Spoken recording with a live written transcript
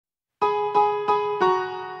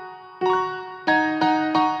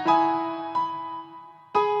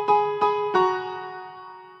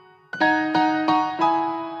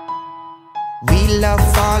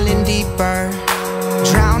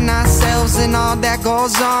all that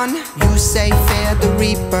goes on. You say fear the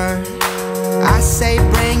reaper, I say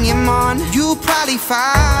bring him on. You probably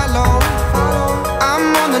follow, I'm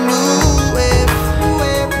on the new wave.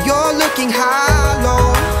 You're looking hollow,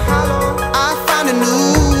 I found a new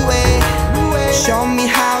way. Show me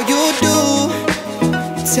how you do,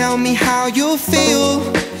 tell me how you feel.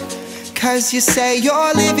 Cause you say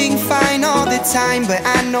you're living fine all the time, but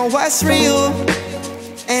I know what's real,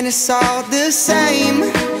 and it's all the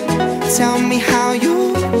same. Tell me how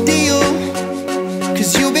you deal,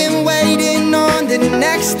 cause you've been waiting on the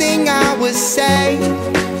next thing I would say.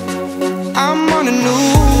 I'm on a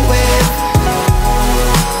new wave,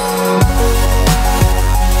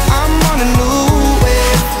 I'm on a new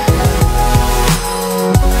wave,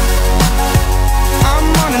 I'm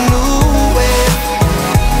on a new wave,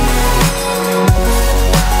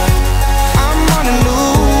 I'm on a new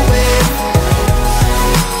wave.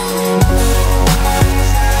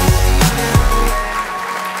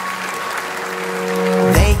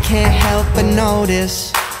 They can't help but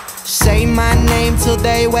notice, say my name till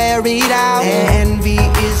they wear it out. Envy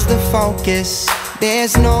is the focus,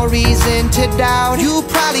 there's no reason to doubt. You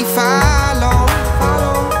probably follow,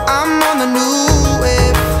 I'm on the new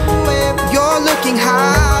wave. You're looking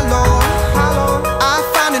hollow, I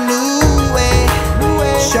found a new way.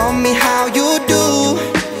 Show me how you do,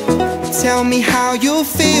 tell me how you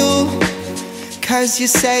feel. Cause you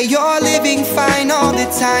say you're living fine all the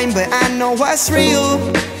time, but I know what's real,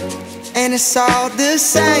 and it's all the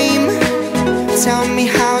same. Tell me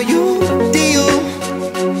how you deal,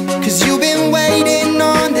 cause you've been waiting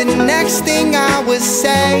on the next thing I would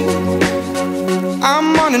say.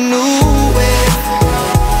 I'm on a new wave,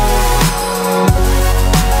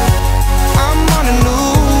 I'm on a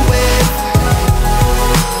new wave,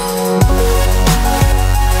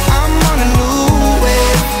 I'm on a new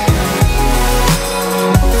wave,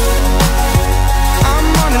 I'm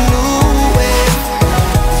on a new wave.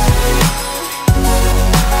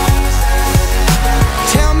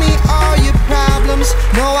 Tell me all your problems,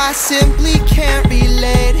 no I simply can't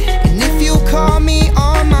relate. And if you call me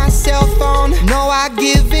on my cell phone, no I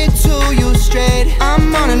give it to you straight.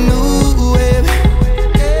 I'm on a new wave,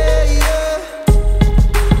 yeah, yeah.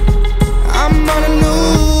 I'm on a new,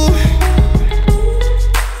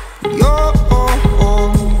 yo, oh,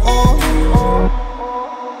 oh, oh.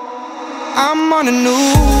 I'm on a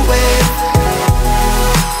new wave.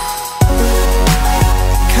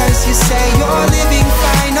 Cause you say you're living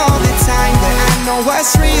fine all the time, but I know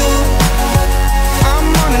what's real.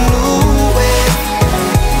 I'm on a new wave,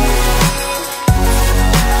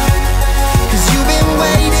 cause you've been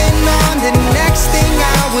waiting on the next thing I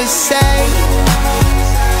would say.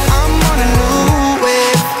 I'm on a new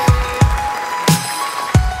wave.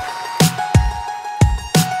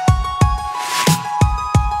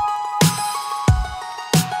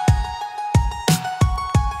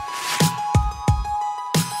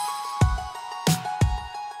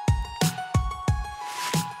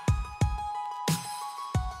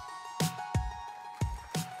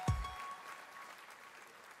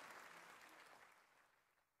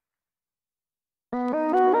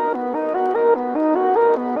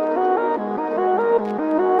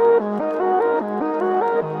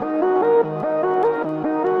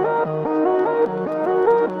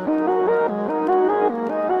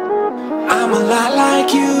 I'm a lot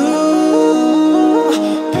like you,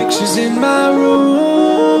 pictures in my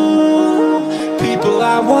room, people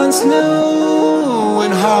I once knew,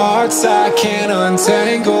 and hearts I can't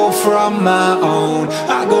untangle from my own.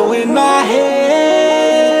 I go in my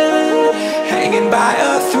head, hanging by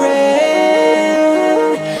a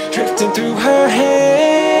thread, drifting through her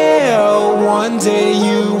hair. One day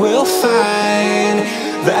you will find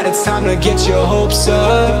that it's time to get your hopes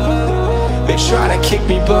up. They try to kick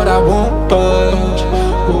me, but I won't budge.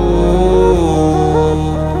 Ooh.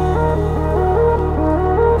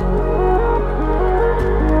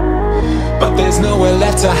 But there's nowhere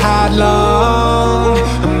left to hide long.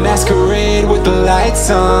 A masquerade with the lights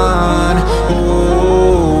on. Ooh.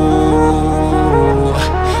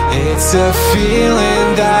 It's a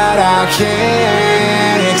feeling that I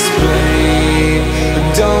can't explain.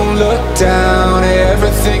 Don't look down,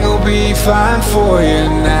 everything will be fine for you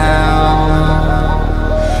now.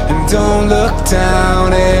 And don't look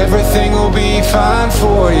down, everything will be fine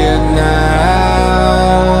for you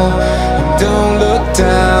now. And don't look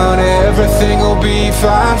down, everything will be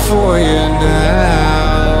fine for you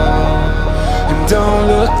now. And don't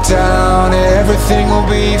look down, everything will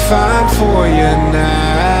be fine for you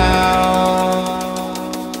now.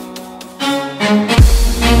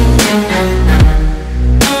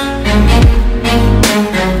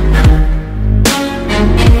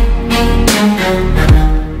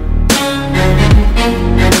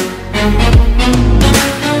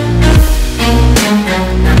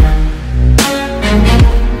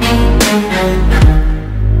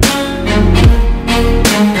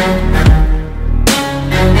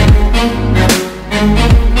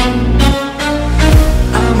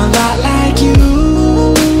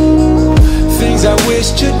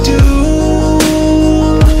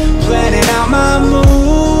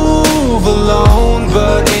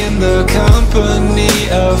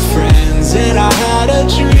 of friends, and I had a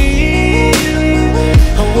dream.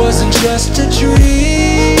 It wasn't just a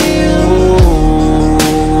dream.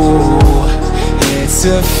 Oh, it's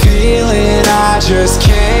a feeling I just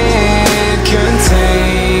can't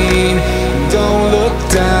contain. Don't look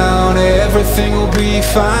down, everything will be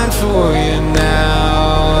fine for you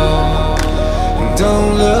now.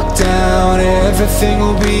 Don't look down, everything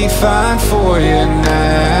will be fine for you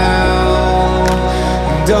now.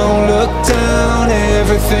 Don't look down,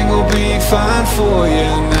 everything will be fine for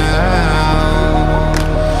you now.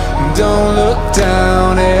 Don't look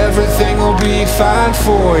down, everything will be fine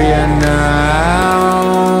for you now.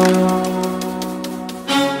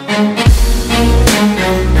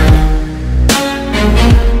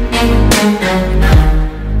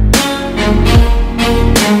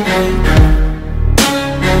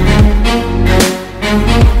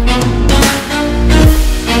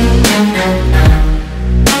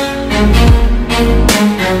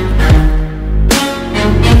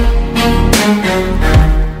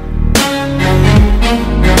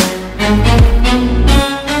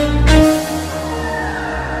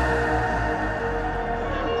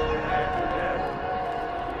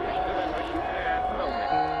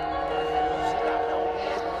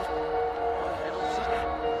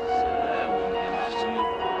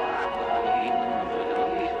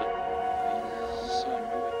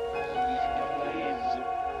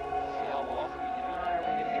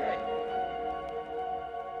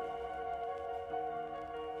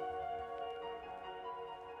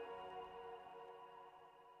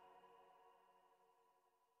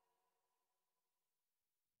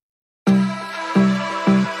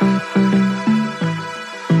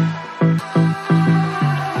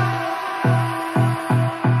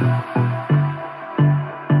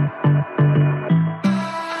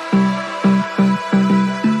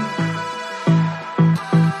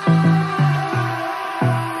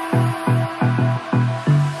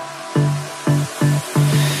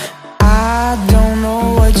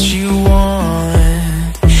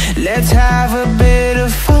 Let's have a bit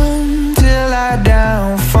of fun till I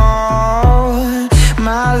downfall.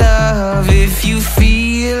 My love, if you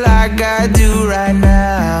feel like I do right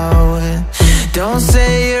now, don't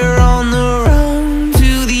say you're on the run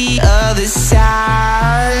to the other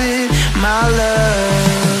side, my love.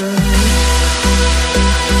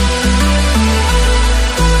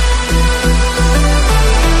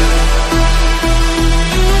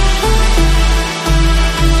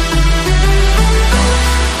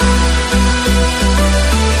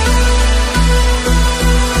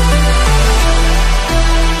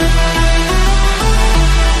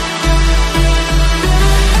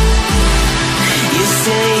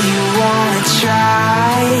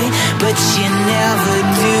 But you never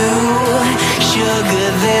do. Sugar,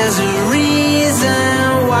 there's a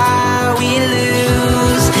reason why we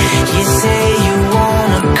lose. You say you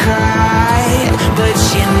wanna cry, but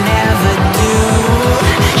you never do.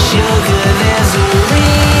 Sugar, there's a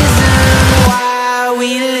reason why we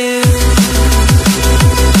lose.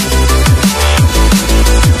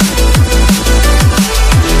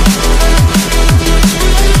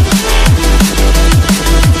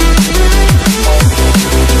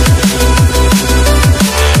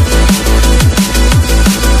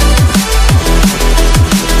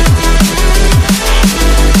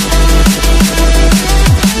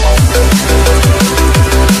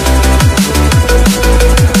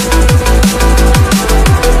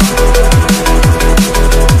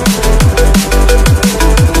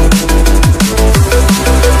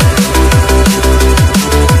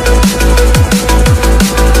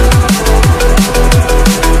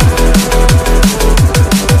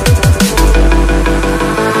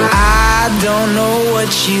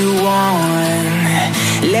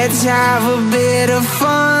 Let's have a bit of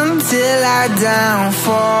fun till I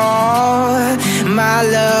downfall. My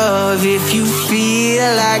love, if you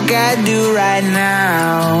feel like I do right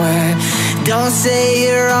now, don't say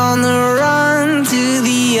you're on the run to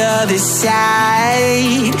the other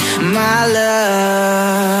side, my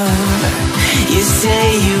love. You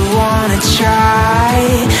say you wanna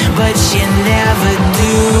try, but you never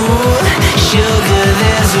do. Sugar,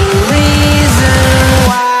 there's a reason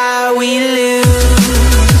why we lose.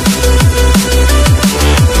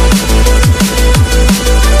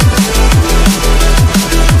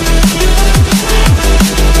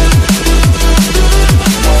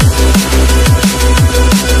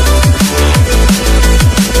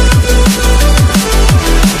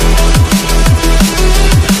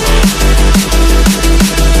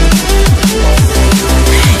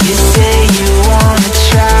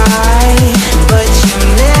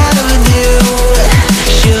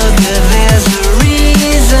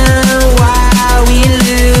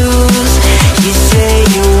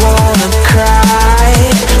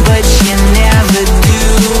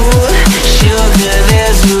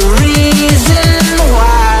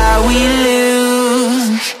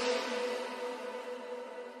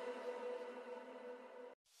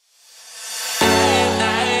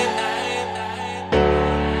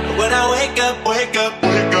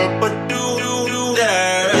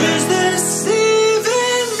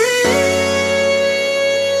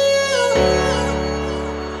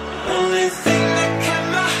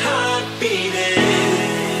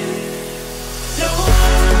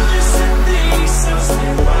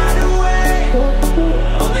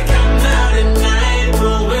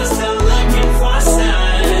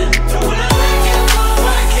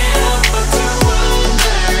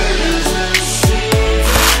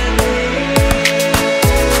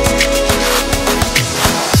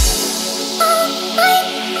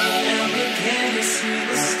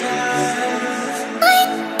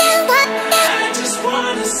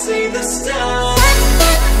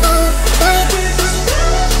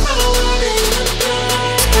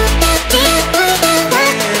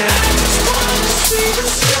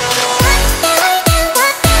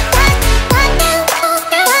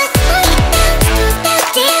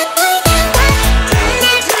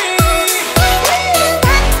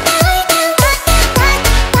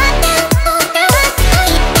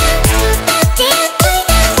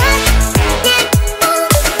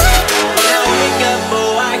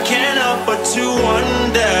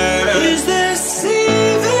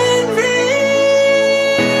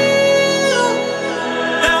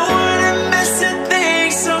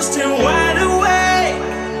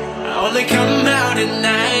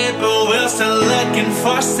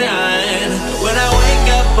 sin.